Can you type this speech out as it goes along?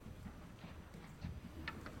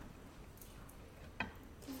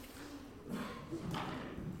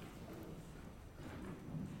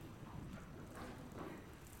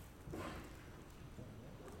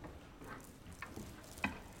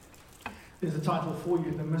There's a title for you,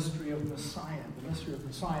 The Mystery of Messiah. The Mystery of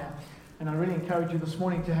Messiah. And I really encourage you this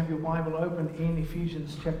morning to have your Bible open in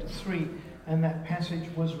Ephesians chapter 3, and that passage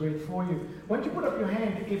was read for you. Why don't you put up your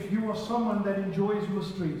hand if you are someone that enjoys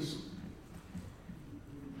mysteries?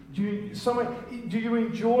 Do you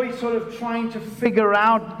enjoy sort of trying to figure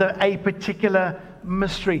out a particular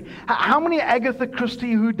mystery? How many Agatha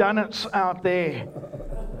Christie whodunits out there?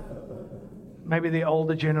 Maybe the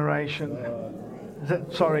older generation.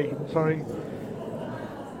 Sorry.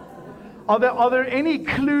 Are there any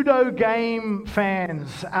Cluedo game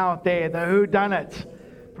fans out there? The whodunit,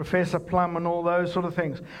 Professor Plum and all those sort of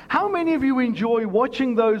things. How many of you enjoy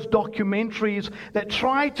watching those documentaries that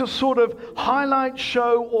try to sort of highlight,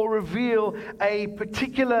 show, or reveal a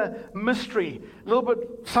particular mystery? A little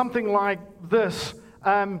bit something like this.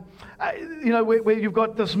 Where you've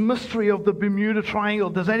got this mystery of the Bermuda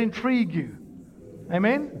Triangle. Does that intrigue you?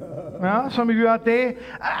 Amen? Some of you out there,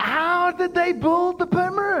 how did they build the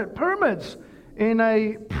pyramids in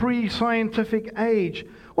a pre-scientific age?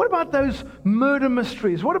 What about those murder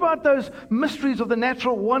mysteries? What about those mysteries of the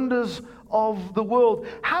natural wonders of the world?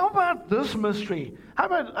 How about this mystery? How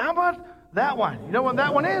about that one? You know what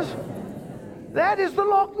that one is? That is the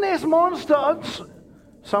Loch Ness Monster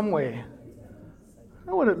somewhere. I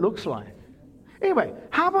know what it looks like. Anyway,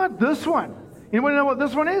 how about this one? Anyone know what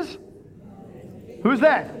this one is? Who's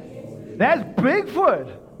that? That's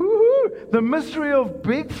Bigfoot. Woo-hoo. The mystery of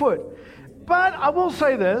Bigfoot. But I will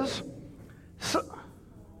say this. It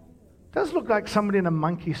does look like somebody in a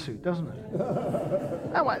monkey suit, doesn't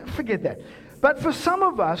it? Forget that. But for some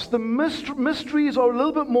of us, the mysteries are a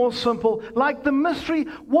little bit more simple. Like the mystery,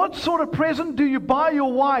 what sort of present do you buy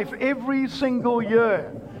your wife every single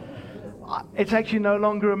year? It's actually no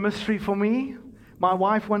longer a mystery for me. My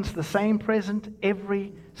wife wants the same present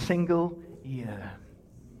every single year.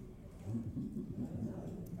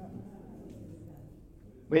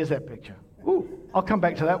 Where's that picture? Ooh, I'll come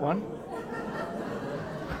back to that one.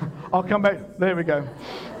 I'll come back. There we go.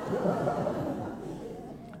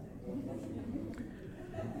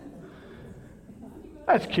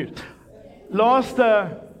 That's cute. Last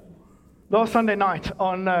Sunday night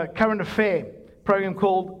on a current affair program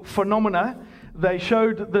called Phenomena, they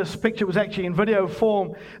showed this picture. It was actually in video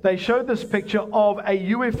form. They showed this picture of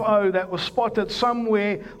a UFO that was spotted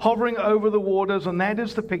somewhere hovering over the waters, and that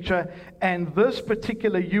is the picture. And this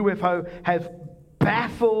particular UFO has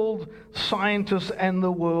baffled scientists and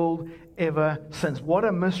the world ever since. What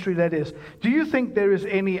a mystery that is. Do you think there is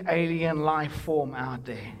any alien life form out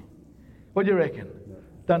there? What do you reckon?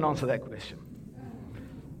 Don't answer that question.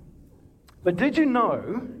 But did you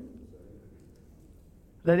know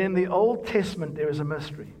that in the Old Testament there is a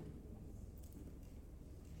mystery?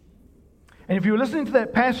 And if you're listening to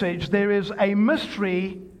that passage, there is a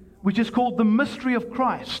mystery which is called the mystery of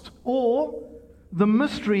Christ, or the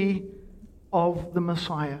mystery of the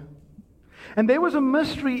Messiah. And there was a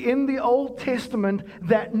mystery in the Old Testament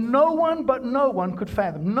that no one could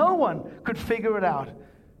fathom. No one could figure it out.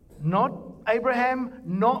 Not Abraham,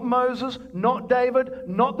 not Moses, not David,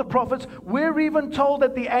 not the prophets. We're even told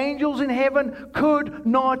that the angels in heaven could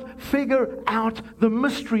not figure out the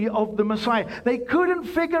mystery of the Messiah. They couldn't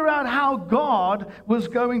figure out how God was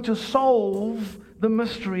going to solve the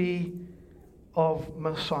mystery of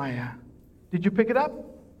Messiah. Did you pick it up?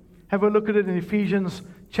 Have a look at it in Ephesians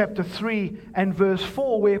chapter 3 and verse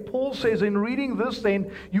 4, where Paul says, in reading this then,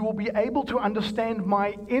 you will be able to understand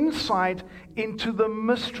my insight into the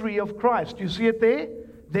mystery of Christ. Do you see it there?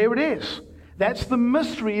 There it is. That's the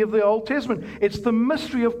mystery of the Old Testament. It's the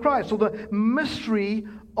mystery of Christ, or the mystery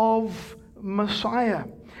of Messiah.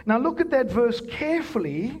 Now look at that verse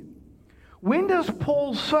carefully. When does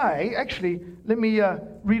Paul say, actually, let me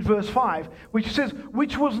read verse 5, which says,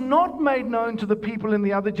 which was not made known to the people in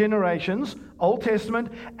the other generations, Old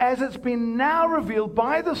Testament, as it's been now revealed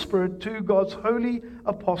by the Spirit to God's holy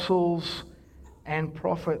apostles and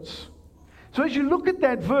prophets. So as you look at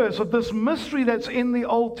that verse of this mystery that's in the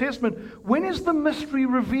Old Testament, when is the mystery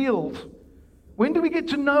revealed? When do we get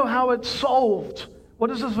to know how it's solved? What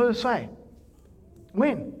does this verse say?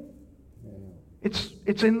 When? It's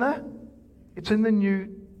in the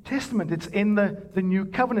New Testament. It's in the New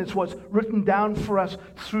Covenant. It's what's written down for us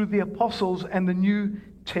through the apostles and the New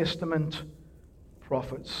Testament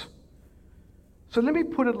prophets. So let me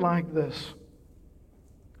put it like this.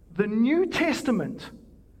 The New Testament,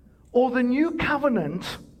 or the New Covenant,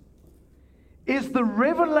 is the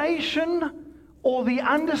revelation or the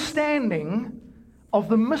understanding of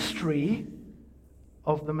the mystery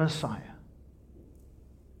of the Messiah.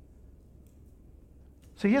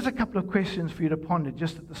 So here's a couple of questions for you to ponder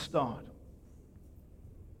just at the start.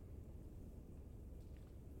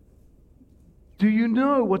 Do you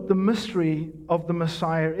know what the mystery of the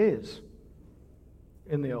Messiah is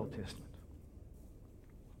in the Old Testament?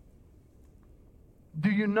 Do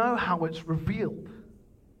you know how it's revealed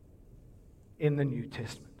in the New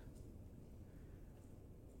Testament?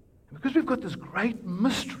 Because we've got this great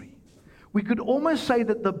mystery, we could almost say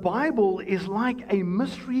that the Bible is like a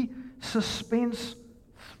mystery suspense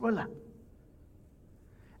thriller.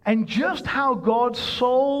 And just how God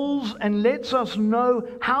solves and lets us know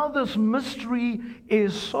how this mystery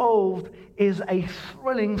is solved is a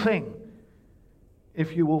thrilling thing,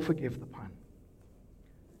 if you will forgive the pun.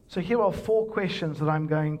 So here are 4 questions that I'm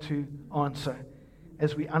going to answer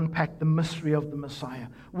as we unpack the mystery of the Messiah.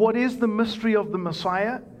 What is the mystery of the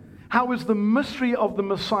Messiah? How is the mystery of the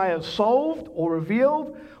Messiah solved or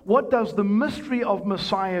revealed? What does the mystery of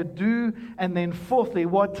Messiah do? And then fourthly,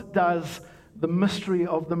 what does the mystery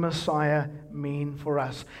of the Messiah mean for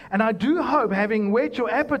us? And I do hope, having whet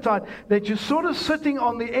your appetite, that you're sort of sitting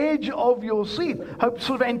on the edge of your seat, hope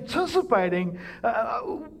sort of anticipating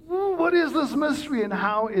what is this mystery and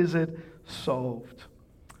how is it solved?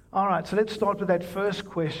 All right, so let's start with that first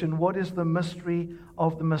question. What is the mystery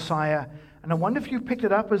of the Messiah? And I wonder if you picked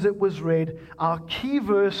it up as it was read. Our key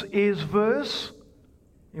verse is verse.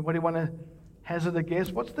 Anybody want to hazard a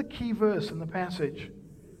guess? What's the key verse in the passage?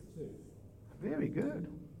 Very good.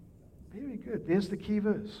 Very good. There's the key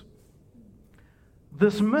verse.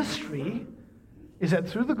 This mystery is that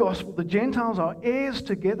through the gospel, the Gentiles are heirs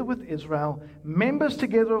together with Israel, members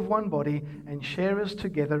together of one body, and sharers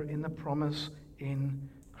together in the promise in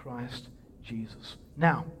Christ Jesus.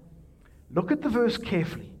 Now, look at the verse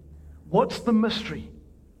carefully. What's the mystery?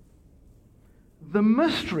 The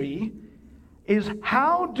mystery is,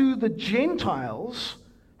 how do the Gentiles,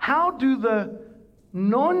 how do the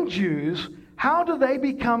non-Jews, how do they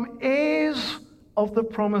become heirs of the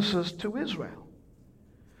promises to Israel?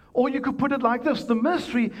 Or you could put it like this, the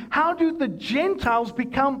mystery, how do the Gentiles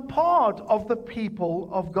become part of the people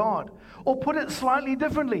of God? Or put it slightly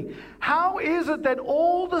differently, how is it that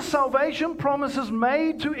all the salvation promises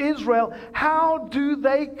made to Israel, how do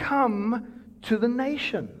they come to the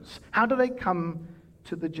nations? How do they come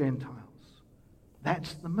to the Gentiles?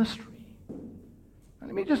 That's the mystery. Now,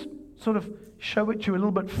 let me just sort of show it to you a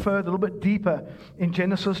little bit further, a little bit deeper in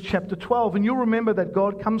Genesis chapter 12. And you'll remember that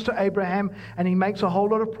God comes to Abraham and he makes a whole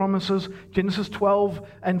lot of promises. Genesis 12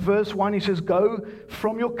 and verse 1, he says, go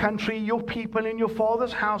from your country, your people, and your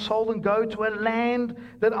father's household, and go to a land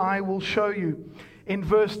that I will show you. In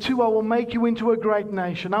verse 2, I will make you into a great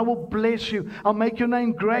nation. I will bless you. I'll make your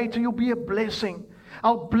name great, and you'll be a blessing.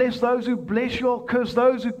 I'll bless those who bless you. I'll curse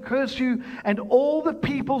those who curse you. And all the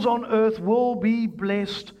peoples on earth will be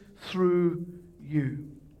blessed through you.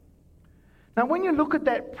 Now, when you look at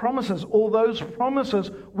that promises, all those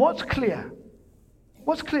promises, what's clear?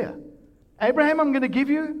 What's clear? Abraham, I'm going to give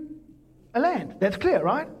you a land. That's clear,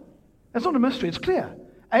 right? That's not a mystery. It's clear.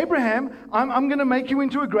 Abraham, I'm going to make you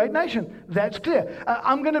into a great nation. That's clear.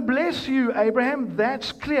 I'm going to bless you, Abraham.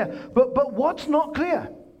 That's clear. But what's not clear?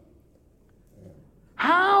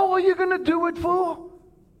 How are you going to do it for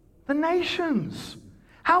the nations?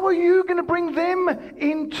 How are you going to bring them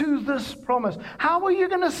into this promise? How are you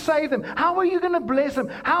going to save them? How are you going to bless them?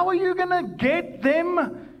 How are you going to get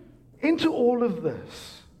them into all of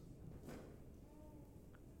this?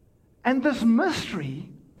 And this mystery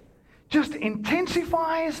just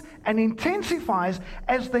intensifies and intensifies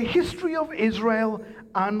as the history of Israel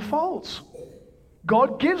unfolds.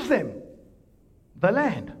 God gives them the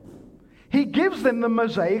land. He gives them the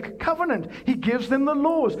Mosaic covenant. He gives them the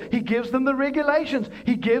laws. He gives them the regulations.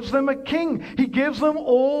 He gives them a king. He gives them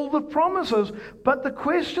all the promises. But the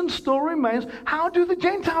question still remains, how do the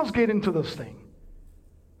Gentiles get into this thing?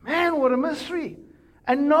 Man, what a mystery.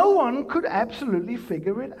 And no one could absolutely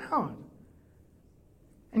figure it out.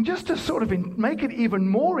 And just to sort of make it even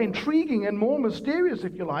more intriguing and more mysterious,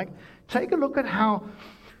 if you like, take a look at how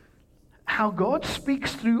God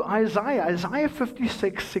speaks through Isaiah. Isaiah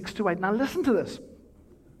 56, 6-8. Now listen to this.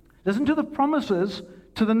 Listen to the promises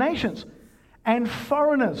to the nations. And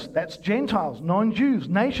foreigners, that's Gentiles, non-Jews,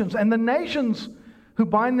 nations, and the nations who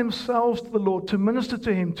bind themselves to the Lord, to minister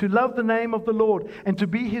to him, to love the name of the Lord, and to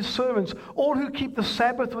be his servants, all who keep the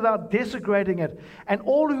Sabbath without desecrating it, and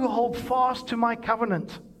all who hold fast to my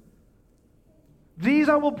covenant. These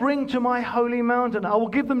I will bring to my holy mountain. I will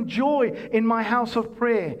give them joy in my house of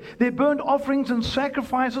prayer. Their burnt offerings and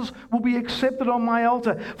sacrifices will be accepted on my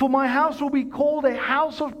altar. For my house will be called a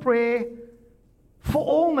house of prayer for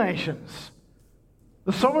all nations.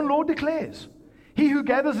 The sovereign Lord declares, he who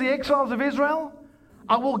gathers the exiles of Israel,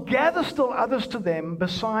 I will gather still others to them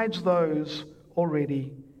besides those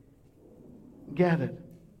already gathered.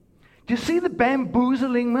 Do Do you see the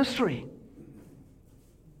bamboozling mystery?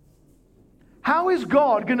 How is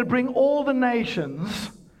God going to bring all the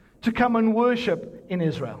nations to come and worship in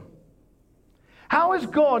Israel? How is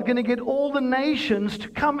God going to get all the nations to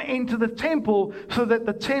come into the temple so that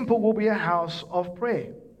the temple will be a house of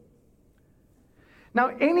prayer? Now,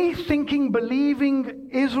 any thinking, believing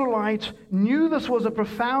Israelites knew this was a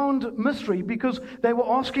profound mystery because they were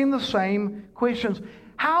asking the same questions.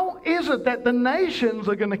 How is it that the nations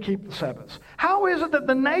are going to keep the Sabbaths? How is it that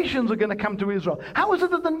the nations are going to come to Israel? How is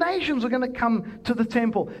it that the nations are going to come to the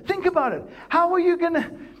temple? Think about it. How are you going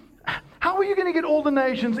to get all the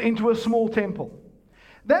nations into a small temple?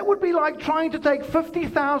 That would be like trying to take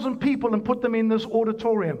 50,000 people and put them in this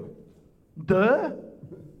auditorium. Duh.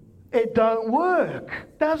 It don't work,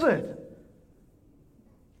 does it?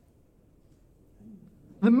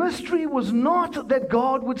 The mystery was not that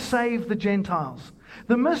God would save the Gentiles.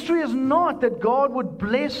 The mystery is not that God would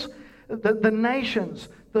bless the nations.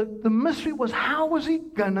 The mystery was, how was he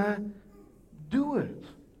going to do it?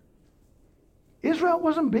 Israel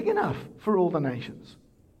wasn't big enough for all the nations.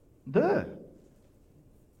 Duh.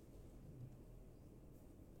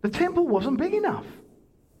 The temple wasn't big enough.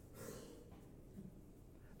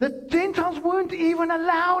 The Gentiles weren't even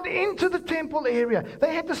allowed into the temple area.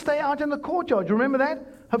 They had to stay out in the courtyard. You remember that?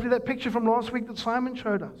 Hopefully that picture from last week that Simon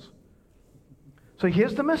showed us. So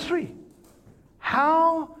here's the mystery.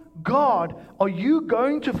 How, God, are you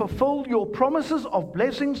going to fulfill your promises of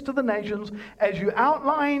blessings to the nations as you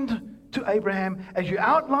outlined to Abraham, as you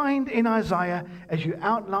outlined in Isaiah, as you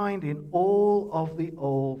outlined in all of the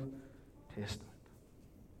Old Testament?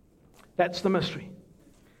 That's the mystery.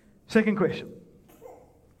 Second question.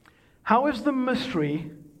 How is the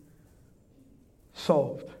mystery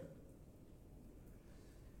solved?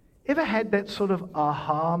 Ever had that sort of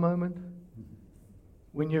aha moment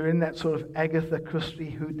when you're in that sort of Agatha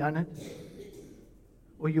Christie whodunit?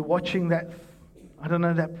 Or you're watching that, I don't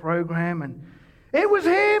know, that program and it was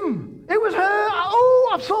him! It was her!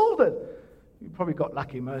 Oh, I've solved it! You probably got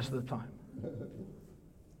lucky most of the time.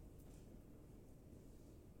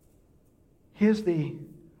 Here's the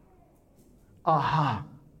aha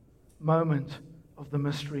moment of the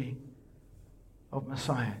mystery of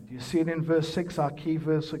Messiah. Do you see it in verse 6, our key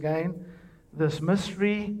verse again? This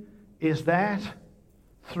mystery is that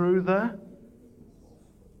through the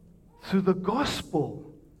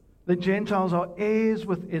gospel, the Gentiles are heirs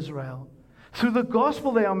with Israel. Through the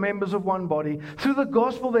gospel, they are members of one body. Through the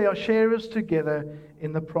gospel, they are sharers together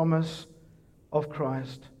in the promise of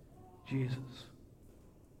Christ Jesus.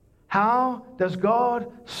 How does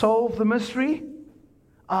God solve the mystery?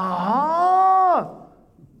 Aha!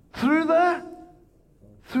 Through the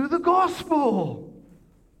gospel.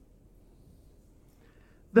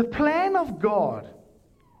 The plan of God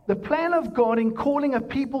in calling a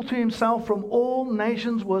people to himself from all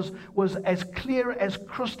nations was as clear as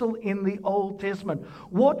crystal in the Old Testament.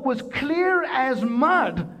 What was clear as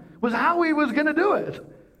mud was how he was going to do it.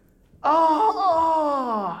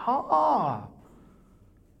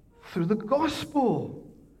 Through the gospel.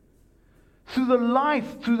 Through the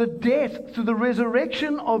life, through the death, through the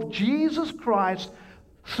resurrection of Jesus Christ,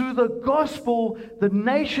 through the gospel, the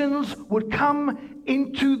nations would come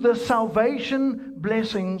into the salvation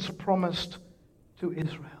blessings promised to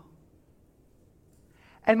Israel.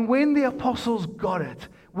 And when the apostles got it,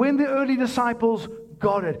 when the early disciples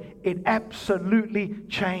got it, it absolutely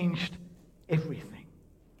changed everything.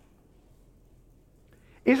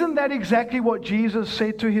 Isn't that exactly what Jesus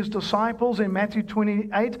said to his disciples in Matthew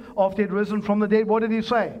 28 after he had risen from the dead? What did he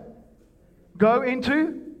say? Go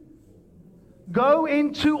into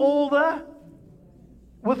all the,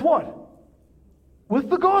 with what?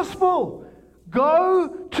 With the gospel.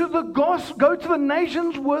 Go to the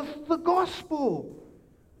nations with the gospel.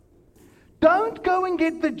 Don't go and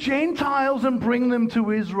get the Gentiles and bring them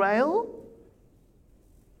to Israel.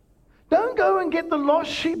 Don't go and get the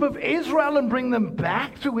lost sheep of Israel and bring them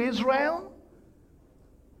back to Israel.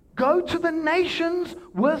 Go to the nations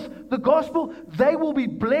with the gospel. They will be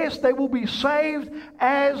blessed. They will be saved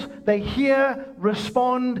as they hear,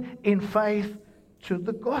 respond in faith to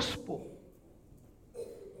the gospel.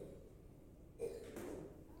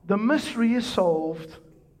 The mystery is solved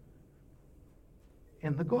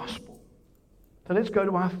in the gospel. So let's go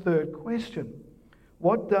to our third question.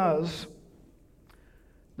 What does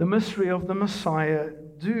the mystery of the Messiah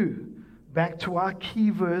do? Back to our key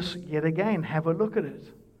verse yet again. Have a look at it.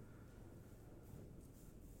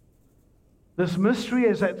 This mystery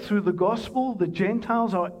is that through the gospel, the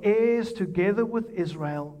Gentiles are heirs together with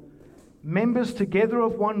Israel, members together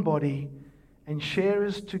of one body, and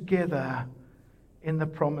sharers together in the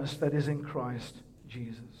promise that is in Christ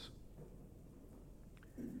Jesus.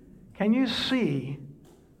 Can you see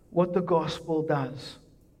what the gospel does?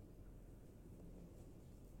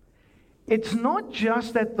 It's not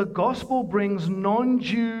just that the gospel brings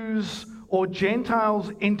non-Jews or Gentiles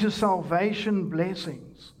into salvation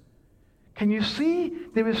blessings. Can you see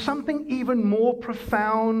there is something even more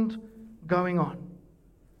profound going on?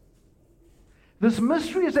 This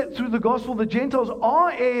mystery is that through the gospel, the Gentiles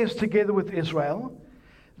are heirs together with Israel.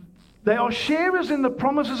 They are sharers in the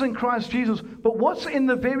promises in Christ Jesus. But what's in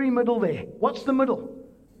the very middle there? What's the middle?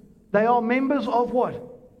 They are members of what?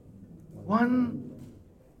 One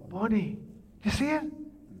body. Do you see it?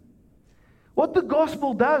 What the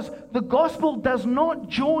gospel does not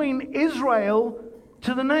join Israel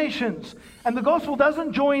to the nations. And the gospel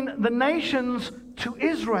doesn't join the nations to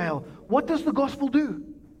Israel. What does the gospel do?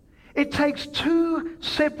 It takes two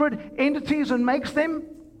separate entities and makes them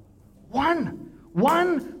one.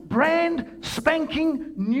 One brand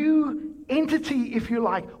spanking new entity, if you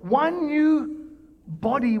like. One new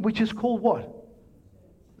body, which is called what?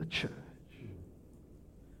 The church.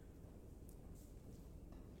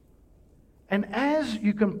 And as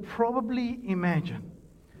you can probably imagine,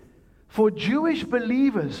 for Jewish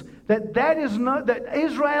believers, that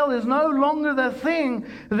Israel is no longer the thing,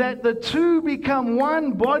 that the two become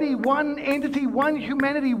one body, one entity, one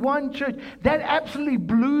humanity, one church, that absolutely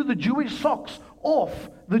blew the Jewish socks off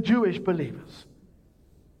the Jewish believers.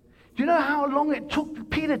 Do you know how long it took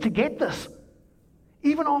Peter to get this?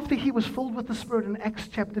 Even after he was filled with the Spirit in Acts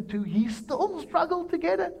chapter 2, he still struggled to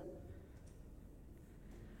get it.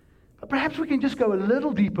 But perhaps we can just go a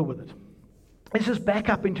little deeper with it. Let's just back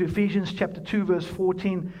up into Ephesians chapter 2, verse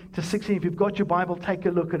 14 to 16. If you've got your Bible, take a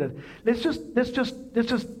look at it. Let's just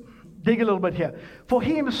dig a little bit here. For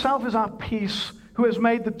he himself is our peace, who has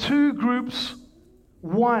made the two groups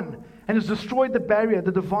one, and has destroyed the barrier,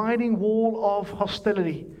 the dividing wall of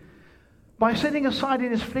hostility, by setting aside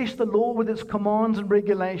in his flesh the law with its commands and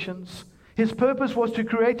regulations. His purpose was to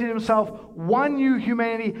create in himself one new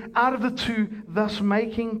humanity out of the two, thus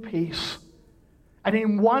making peace. And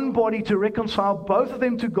in one body to reconcile both of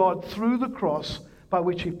them to God through the cross, by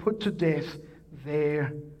which he put to death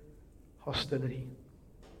their hostility.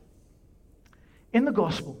 In the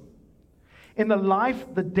gospel, in the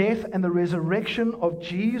life, the death, and the resurrection of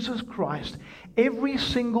Jesus Christ, every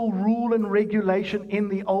single rule and regulation in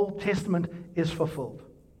the Old Testament is fulfilled.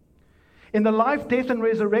 In the life, death, and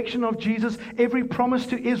resurrection of Jesus, every promise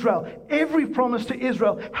to Israel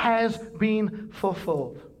has been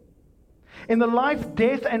fulfilled. In the life,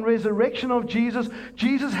 death, and resurrection of Jesus,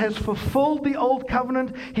 Jesus has fulfilled the old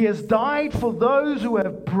covenant. He has died for those who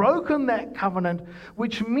have broken that covenant,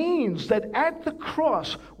 which means that at the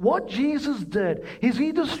cross, what Jesus did is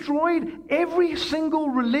he destroyed every single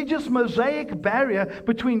religious mosaic barrier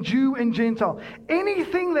between Jew and Gentile.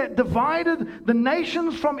 Anything that divided the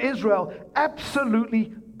nations from Israel,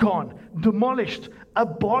 absolutely gone, demolished,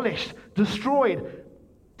 abolished, destroyed,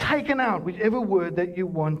 taken out, whichever word that you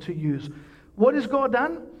want to use. What has God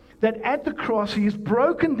done? That at the cross, he has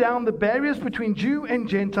broken down the barriers between Jew and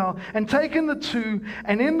Gentile and taken the two,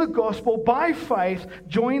 and in the gospel, by faith,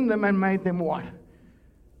 joined them and made them what?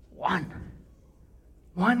 One.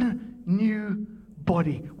 One new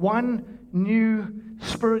body. One new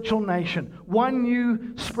spiritual nation. One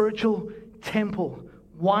new spiritual temple.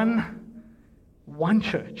 One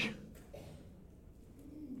church.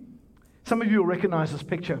 Some of you will recognize this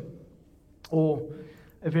picture, or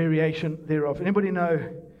a variation thereof. Anybody know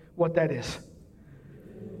what that is?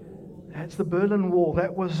 That's the Berlin Wall.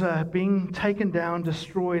 That was being taken down,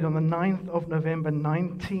 destroyed on the 9th of November,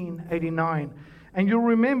 1989. And you'll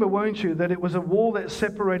remember, won't you, that it was a wall that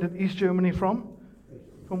separated East Germany from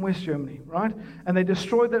West Germany, right? And they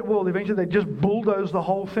destroyed that wall. Eventually, they just bulldozed the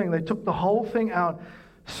whole thing. They took the whole thing out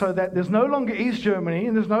so that there's no longer East Germany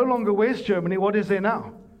and there's no longer West Germany. What is there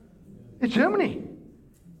now? It's Germany.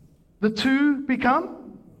 The two become,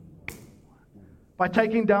 by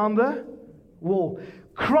taking down the wall.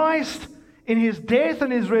 Christ, in his death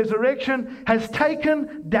and his resurrection, has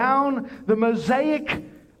taken down the Mosaic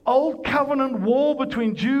Old Covenant wall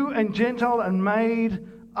between Jew and Gentile and made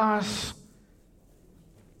us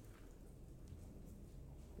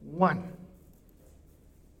one.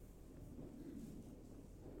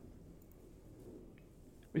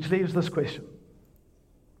 Which leaves this question.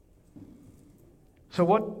 So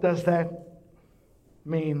what does that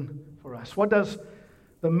mean for us? What does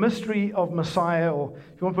the mystery of Messiah, or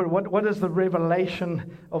if you want to put it, what is the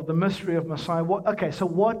revelation of the mystery of Messiah? So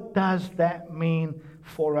what does that mean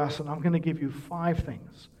for us? And I'm going to give you 5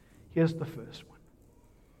 things. Here's the first one.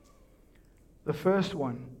 The first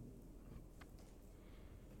one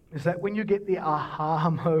is that when you get the aha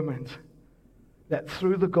moment, that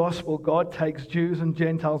through the gospel, God takes Jews and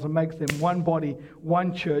Gentiles and makes them one body,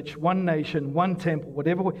 one church, one nation, one temple,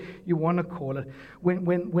 whatever you want to call it.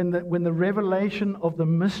 When the revelation of the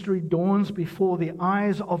mystery dawns before the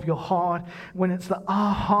eyes of your heart, when it's the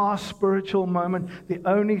aha spiritual moment, the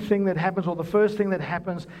only thing that happens, or the first thing that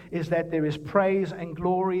happens, is that there is praise and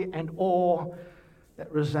glory and awe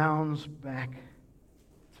that resounds back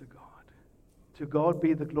to God. To God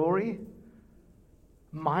be the glory.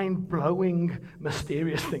 Mind-blowing,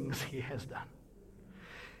 mysterious things He has done.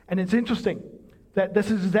 And it's interesting that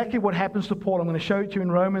this is exactly what happens to Paul. I'm going to show it to you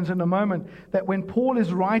in Romans in a moment, that when Paul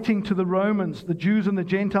is writing to the Romans, the Jews and the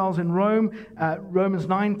Gentiles in Rome, Romans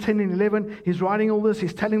 9, 10, and 11, he's writing all this,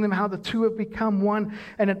 he's telling them how the two have become one,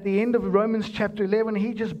 and at the end of Romans chapter 11,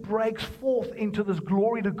 he just breaks forth into this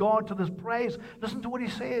glory to God, to this praise. Listen to what he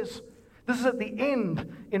says. This is at the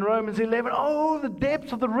end in Romans 11. Oh, the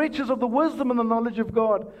depths of the riches of the wisdom and the knowledge of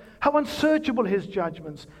God. How unsearchable His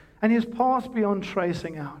judgments, and His paths beyond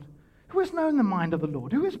tracing out. Who has known the mind of the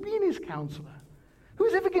Lord? Who has been His counselor? Who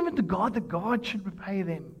has ever given to God that God should repay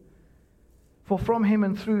them? For from Him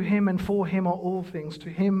and through Him and for Him are all things. To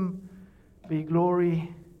Him be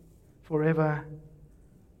glory forever.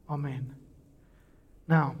 Amen.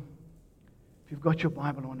 Now, if you've got your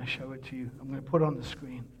Bible, I want to show it to you. I'm going to put it on the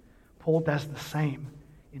screen. Paul does the same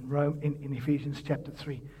in Ephesians chapter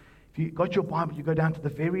 3. If you got your Bible, you go down to the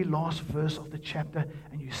very last verse of the chapter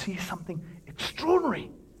and you see something extraordinary.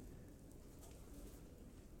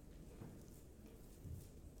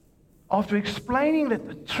 After explaining that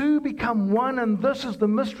the two become one and this is the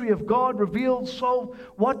mystery of God revealed, solved,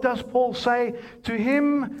 what does Paul say? To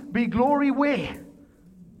Him be glory where?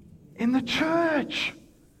 In the church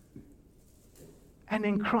and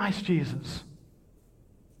in Christ Jesus,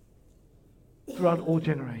 throughout all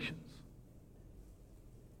generations.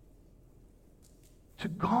 To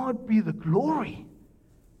God be the glory.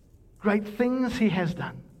 Great things He has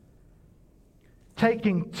done.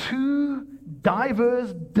 Taking two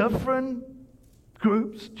diverse, different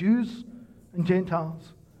groups, Jews and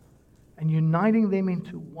Gentiles, and uniting them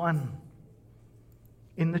into one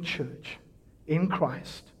in the church, in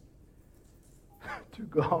Christ. To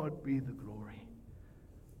God be the glory.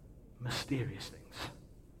 Mysterious things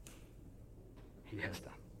He has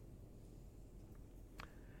done.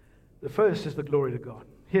 The first is the glory to God.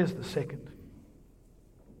 Here's the second.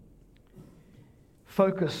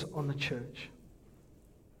 Focus on the church.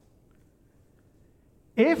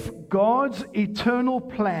 If God's eternal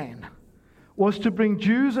plan was to bring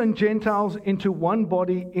Jews and Gentiles into one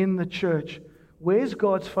body in the church, where's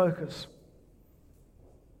God's focus?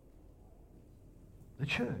 The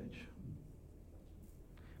church.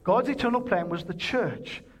 God's eternal plan was the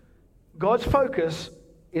church. God's focus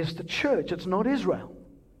is the church. It's not Israel.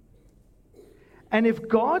 And if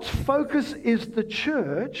God's focus is the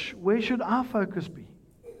church, where should our focus be?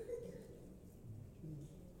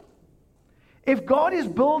 If God is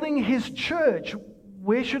building His church,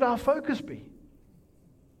 where should our focus be?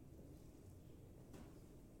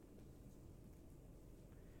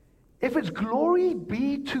 If it's glory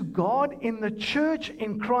be to God in the church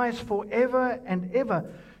in Christ forever and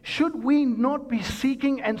ever, should we not be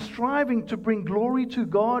seeking and striving to bring glory to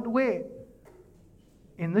God where?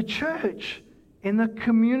 In the church, in the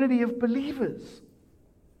community of believers.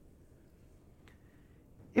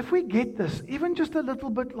 If we get this, even just a little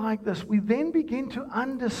bit like this, we then begin to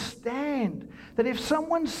understand that if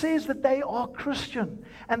someone says that they are Christian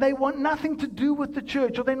and they want nothing to do with the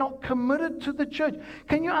church or they're not committed to the church,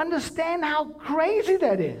 can you understand how crazy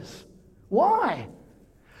that is? Why?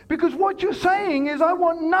 Because what you're saying is, I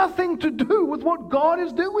want nothing to do with what God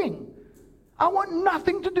is doing. I want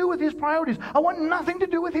nothing to do with His priorities. I want nothing to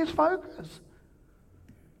do with His focus.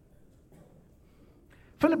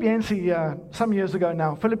 Philip Yancey, some years ago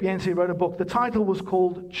now, Philip Yancey wrote a book. The title was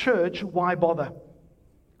called Church, Why Bother?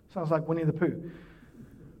 Sounds like Winnie the Pooh.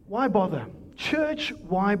 Why bother? Church,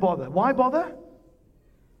 why bother? Why bother?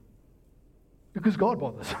 Because God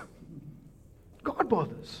bothers. God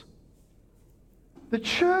bothers. The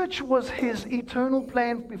church was His eternal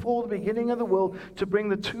plan before the beginning of the world to bring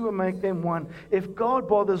the two and make them one. If God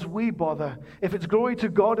bothers, we bother. If it's glory to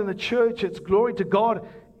God in the church, it's glory to God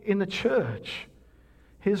in the church.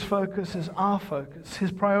 His focus is our focus.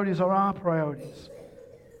 His priorities are our priorities.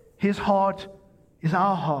 His heart is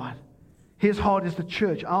our heart. His heart is the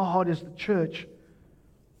church. Our heart is the church.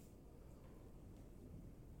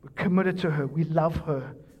 We're committed to her. We love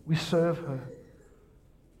her. We serve her.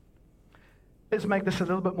 Let's make this a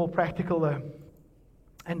little bit more practical, though.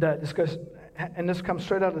 And this comes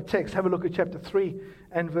straight out of the text. Have a look at chapter 3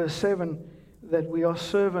 and verse 7, that we are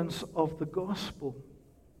servants of the gospel.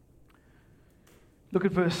 Look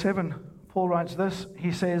at verse 7. Paul writes this.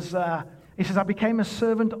 He says, I became a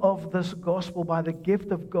servant of this gospel by the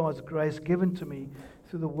gift of God's grace given to me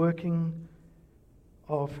through the working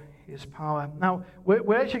of His power. Now,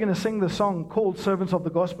 we're actually going to sing the song called Servants of the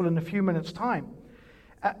Gospel in a few minutes' time.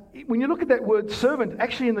 When you look at that word servant,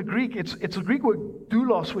 actually in the Greek, it's a Greek word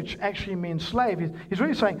doulos, which actually means slave. He's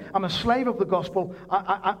really saying, I'm a slave of the gospel.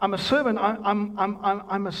 I'm a servant.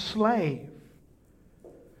 I'm a slave.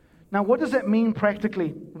 Now, what does that mean practically?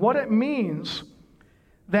 What it means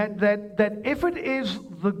that if it is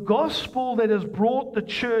the gospel that has brought the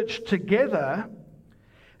church together,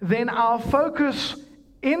 then our focus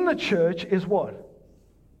in the church is what?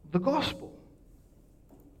 The gospel.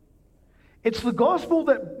 It's the gospel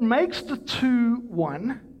that makes the two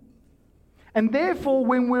one, and therefore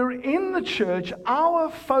when we're in the church, our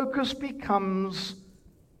focus becomes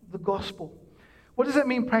the gospel. What does that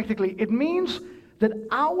mean practically? It means that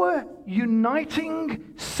our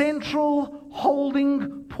uniting, central,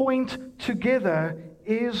 holding point together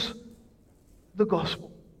is the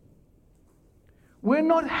gospel. We're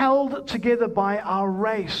not held together by our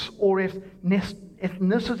race or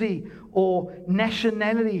ethnicity or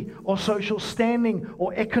nationality or social standing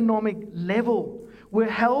or economic level. We're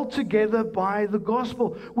held together by the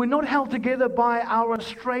gospel. We're not held together by our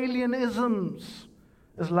Australianisms,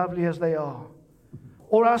 as lovely as they are,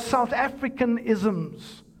 or our South Africanisms,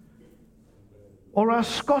 or our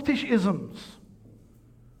Scottish-isms,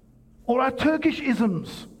 or our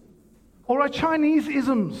Turkish-isms, or our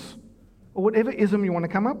Chinese-isms, or whatever ism you want to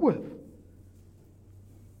come up with.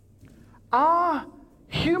 Our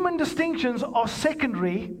human distinctions are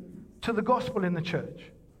secondary to the gospel in the church.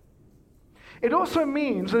 It also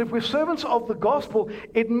means that if we're servants of the gospel,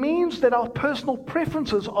 it means that our personal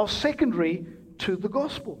preferences are secondary to the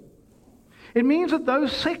gospel. It means that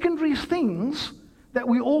those secondary things that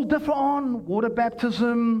we all differ on, water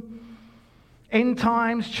baptism, end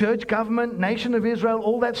times, church government, nation of Israel,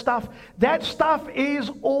 all that stuff is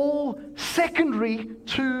all secondary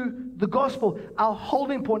to the gospel. Our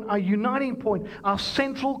holding point, our uniting point, our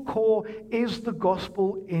central core is the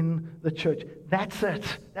gospel in the church. That's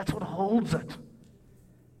it. That's what holds it.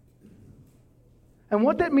 And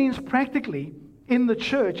what that means practically in the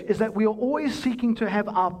church is that we are always seeking to have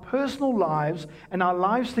our personal lives and our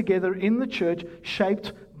lives together in the church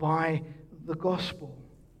shaped by the gospel.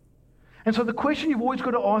 And so the question you've always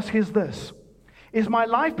got to ask is this: is my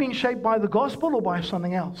life being shaped by the gospel or by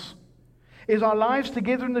something else? Is our lives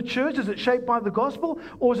together in the church, is it shaped by the gospel,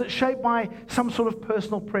 or is it shaped by some sort of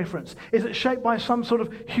personal preference? Is it shaped by some sort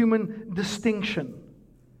of human distinction?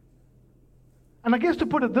 And I guess to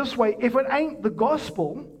put it this way, if it ain't the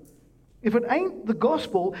gospel, if it ain't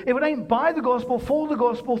by the gospel, for the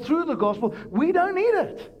gospel, through the gospel, we don't need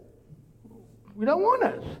it. We don't want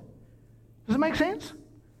it. Does it make sense?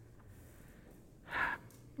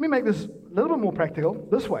 Let me make this a little bit more practical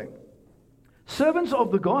this way. Servants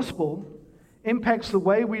of the gospel impacts the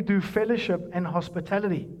way we do fellowship and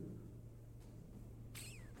hospitality.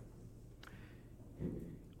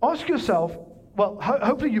 Ask yourself, well,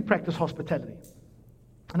 hopefully you practice hospitality.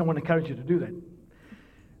 And I want to encourage you to do that.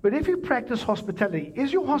 But if you practice hospitality,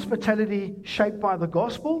 is your hospitality shaped by the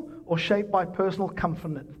gospel or shaped by personal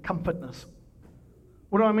comfortness?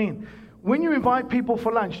 What do I mean? When you invite people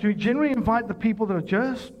for lunch, do you generally invite the people that are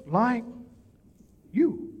just like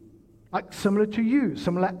you? Like similar to you,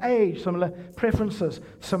 similar age, similar preferences,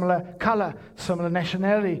 similar color, similar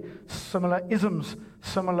nationality, similar isms,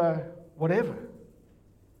 similar whatever?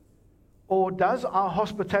 Or does our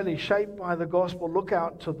hospitality shaped by the gospel look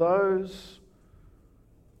out to those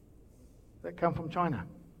that come from China,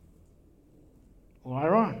 or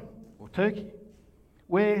Iran, or Turkey,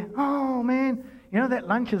 where, oh man, you know that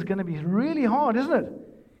lunch is going to be really hard, isn't it?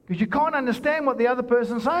 Because you can't understand what the other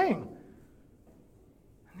person's saying.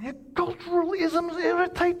 And their cultural isms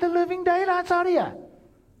irritate the living daylights out of you.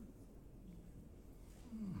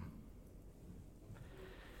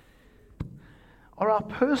 Are our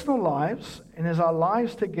personal lives, and as our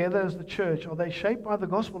lives together as the church, are they shaped by the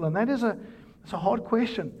gospel? And that is it's a hard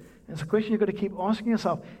question. It's a question you've got to keep asking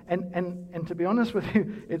yourself. And to be honest with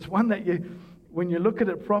you, it's one that when you look at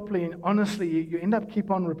it properly and honestly, you end up keep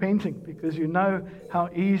on repenting, because you know how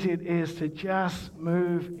easy it is to just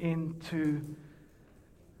move into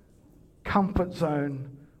comfort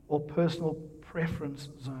zone or personal preference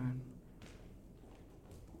zone.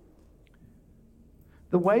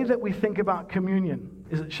 The way that we think about communion,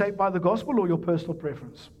 is it shaped by the gospel or your personal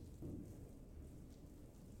preference?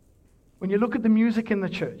 When you look at the music in the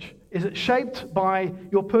church, is it shaped by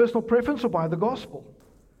your personal preference or by the gospel?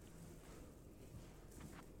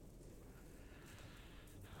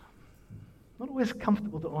 Not always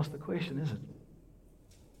comfortable to ask the question, is it?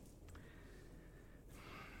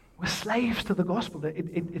 We're slaves to the gospel.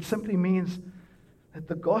 It simply means that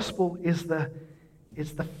the gospel is the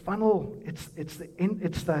funnel. It's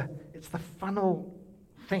the funnel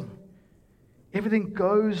thing. Everything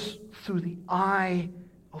goes through the eye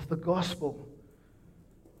of the gospel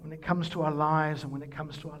when it comes to our lives and when it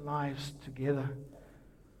comes to our lives together,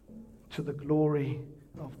 to the glory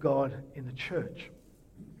of God in the church.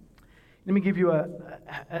 Let me give you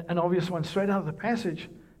an obvious one straight out of the passage.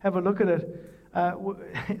 Have a look at it.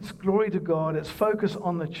 It's glory to God. It's focus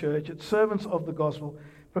on the church. It's servants of the gospel.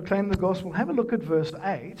 Proclaim the gospel. Have a look at verse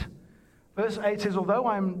 8. Verse 8 says, although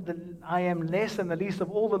I am less than the least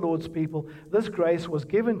of all the Lord's people, this grace was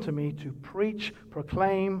given to me to preach,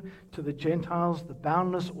 proclaim to the Gentiles the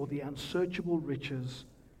boundless or the unsearchable riches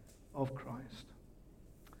of Christ.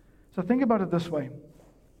 So think about it this way.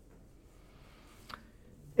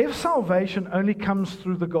 If salvation only comes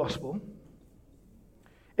through the gospel,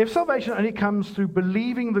 if salvation only comes through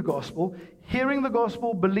believing the gospel, hearing the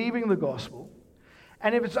gospel, believing the gospel,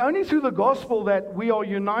 and if it's only through the gospel that we are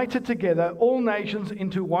united together, all nations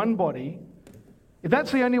into one body, if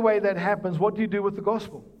that's the only way that happens, what do you do with the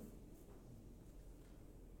gospel?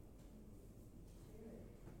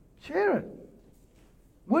 Share it.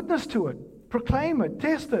 Witness to it. Proclaim it.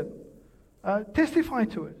 Test it. Testify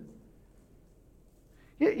to it.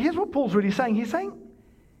 Here's what Paul's really saying. He's saying,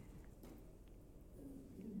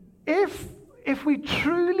 if we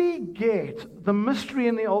truly get the mystery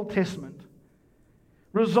in the Old Testament,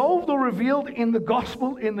 resolved or revealed in the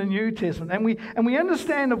gospel in the New Testament, and we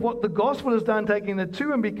understand of what the gospel has done, taking the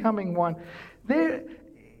two and becoming one,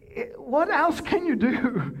 what else can you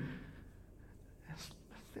do? It's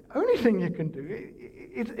the only thing you can do.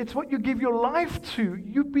 It's what you give your life to.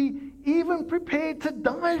 You'd be even prepared to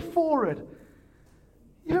die for it.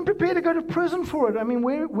 Even prepared to go to prison for it. I mean,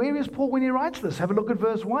 where is Paul when he writes this? Have a look at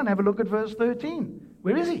verse 1. Have a look at verse 13.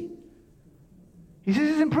 Where is he? He says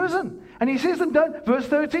he's in prison. And he says, verse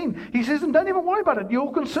 13, he says, don't even worry about it.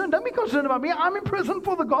 You're concerned. Don't be concerned about me. I'm in prison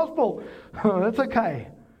for the gospel. Oh, that's okay.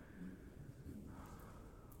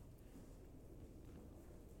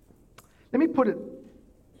 Let me put it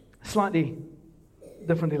slightly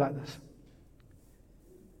differently like this.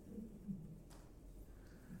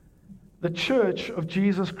 The church of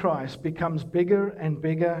Jesus Christ becomes bigger and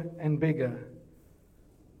bigger and bigger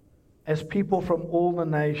as people from all the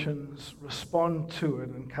nations respond to it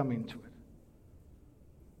and come into it.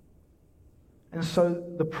 And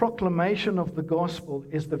so the proclamation of the gospel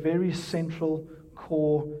is the very central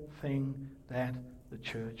core thing that the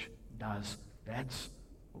church does. That's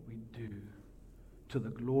what we do to the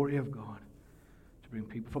glory of God, to bring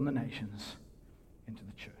people from the nations into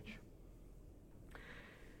the church.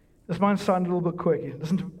 This might sound a little bit quick.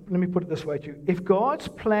 Let me put it this way to you. If God's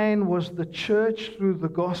plan was the church through the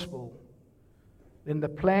gospel, then the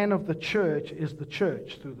plan of the church is the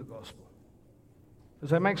church through the gospel.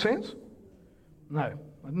 Does that make sense? No,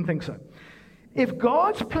 I didn't think so. If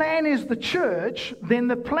God's plan is the church, then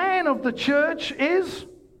the plan of the church is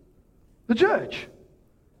the church.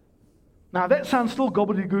 Now, that sounds still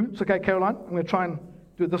gobbledygook. It's okay, Caroline. I'm going to try and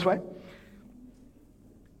do it this way.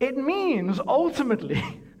 It means, ultimately,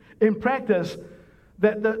 in practice,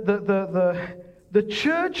 that the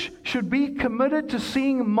church should be committed to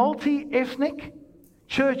seeing multi-ethnic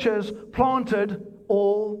churches planted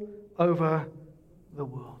all over the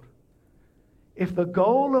world. If the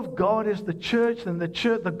goal of God is the church, then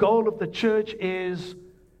the goal of the church is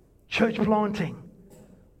church planting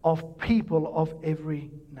of people of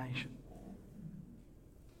every nation.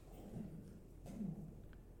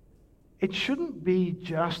 It shouldn't be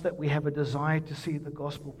just that we have a desire to see the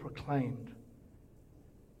gospel proclaimed,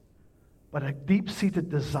 but a deep-seated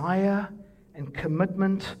desire and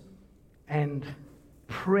commitment and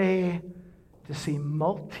prayer to see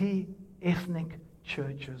multi-ethnic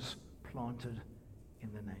churches planted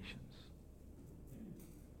in the nations.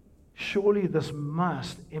 Surely this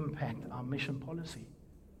must impact our mission policy.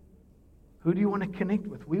 Who do you want to connect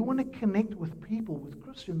with? We want to connect with people, with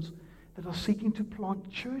Christians that are seeking to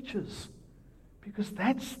plant churches, because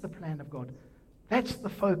that's the plan of God. That's the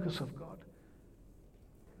focus of God.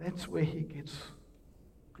 That's where He gets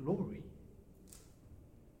glory.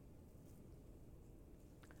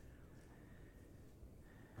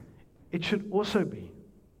 It should also be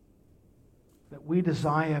that we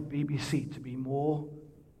desire BBC to be more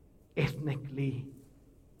ethnically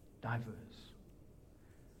diverse.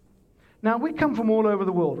 Now, we come from all over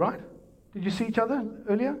the world, right? Did you see each other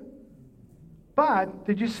earlier? But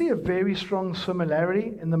did you see a very strong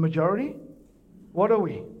similarity in the majority? What are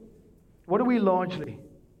we? What are we largely?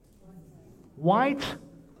 white,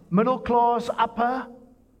 middle class, upper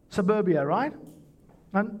suburbia, right?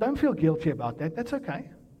 And don't feel guilty about that. That's okay.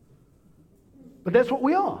 But that's what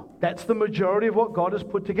we are. That's the majority of what God has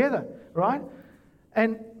put together, right?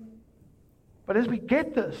 But as we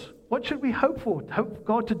get this, what should we hope for? Hope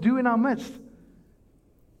God to do in our midst.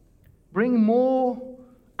 Bring more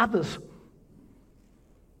others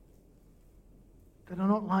that are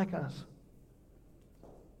not like us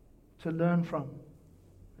to learn from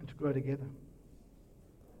and to grow together.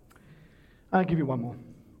 I'll give you one more,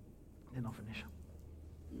 then I'll finish.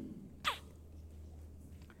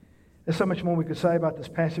 There's so much more we could say about this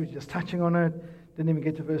passage, just touching on it. Didn't even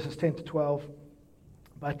get to verses 10 to 12.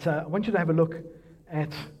 But I want you to have a look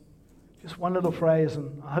at just one little phrase,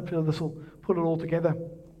 and hopefully this will put it all together.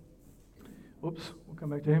 Oops, we'll come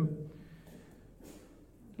back to him.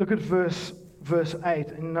 Look at verse 8,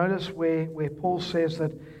 and notice where Paul says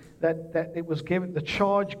that it was given, the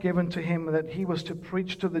charge given to him that he was to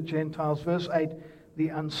preach to the Gentiles. Verse 8, the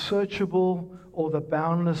unsearchable or the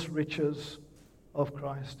boundless riches of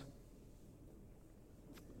Christ.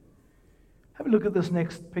 Have a look at this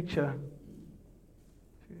next picture.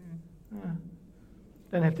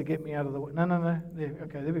 Don't have to get me out of the way. No. There,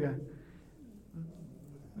 okay, there we go.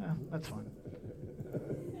 No, that's fine.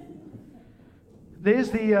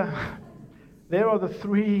 There are the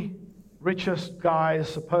three richest guys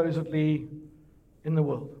supposedly in the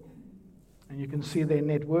world. And you can see their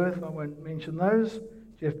net worth. I won't mention those.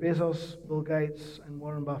 Jeff Bezos, Bill Gates, and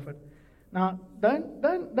Warren Buffett. Now,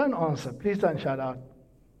 don't answer. Please don't shout out.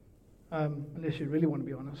 Unless you really want to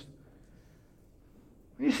be honest.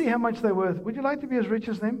 When you see how much they're worth, would you like to be as rich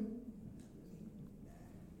as them?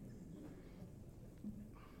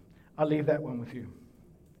 I'll leave that one with you.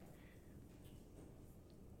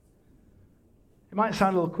 It might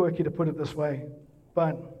sound a little quirky to put it this way,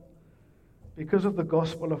 but because of the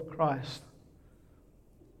gospel of Christ,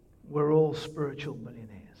 we're all spiritual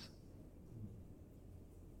millionaires.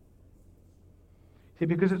 See,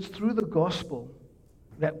 because it's through the gospel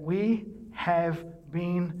that we have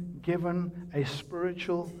been given a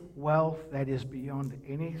spiritual wealth that is beyond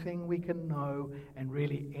anything we can know and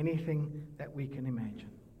really anything that we can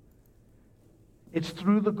imagine. It's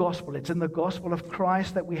through the gospel. It's in the gospel of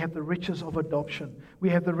Christ that we have the riches of adoption. We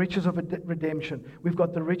have the riches of redemption. We've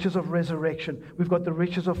got the riches of resurrection. We've got the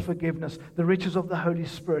riches of forgiveness, the riches of the Holy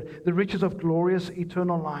Spirit, the riches of glorious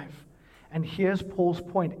eternal life. And here's Paul's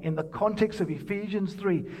point in the context of Ephesians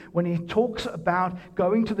 3, when he talks about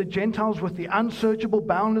going to the Gentiles with the unsearchable,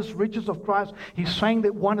 boundless riches of Christ. He's saying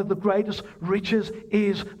that one of the greatest riches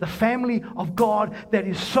is the family of God that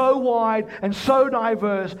is so wide and so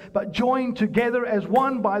diverse, but joined together as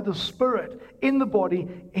one by the Spirit in the body,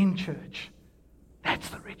 in church. That's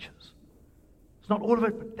the riches. It's not all of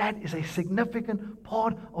it, but that is a significant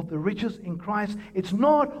part of the riches in Christ. It's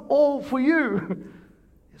not all for you.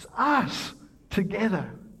 It's us together.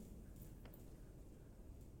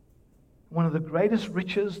 One of the greatest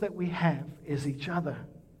riches that we have is each other.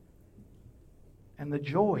 And the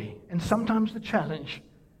joy, and sometimes the challenge,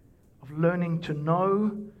 of learning to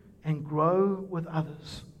know and grow with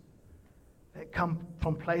others that come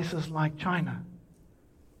from places like China,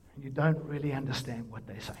 and you don't really understand what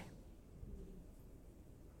they say.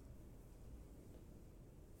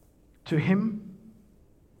 To him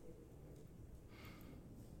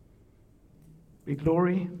be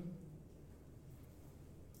glory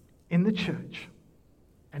in the church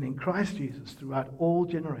and in Christ Jesus throughout all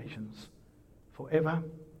generations, forever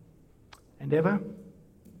and ever.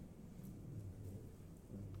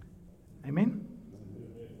 Amen?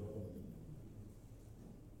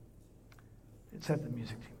 Let's have the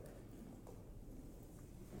music team.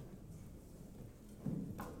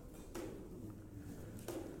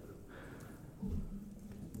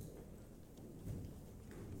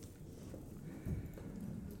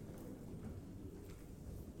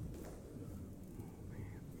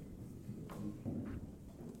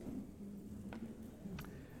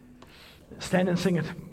 Stand and sing it.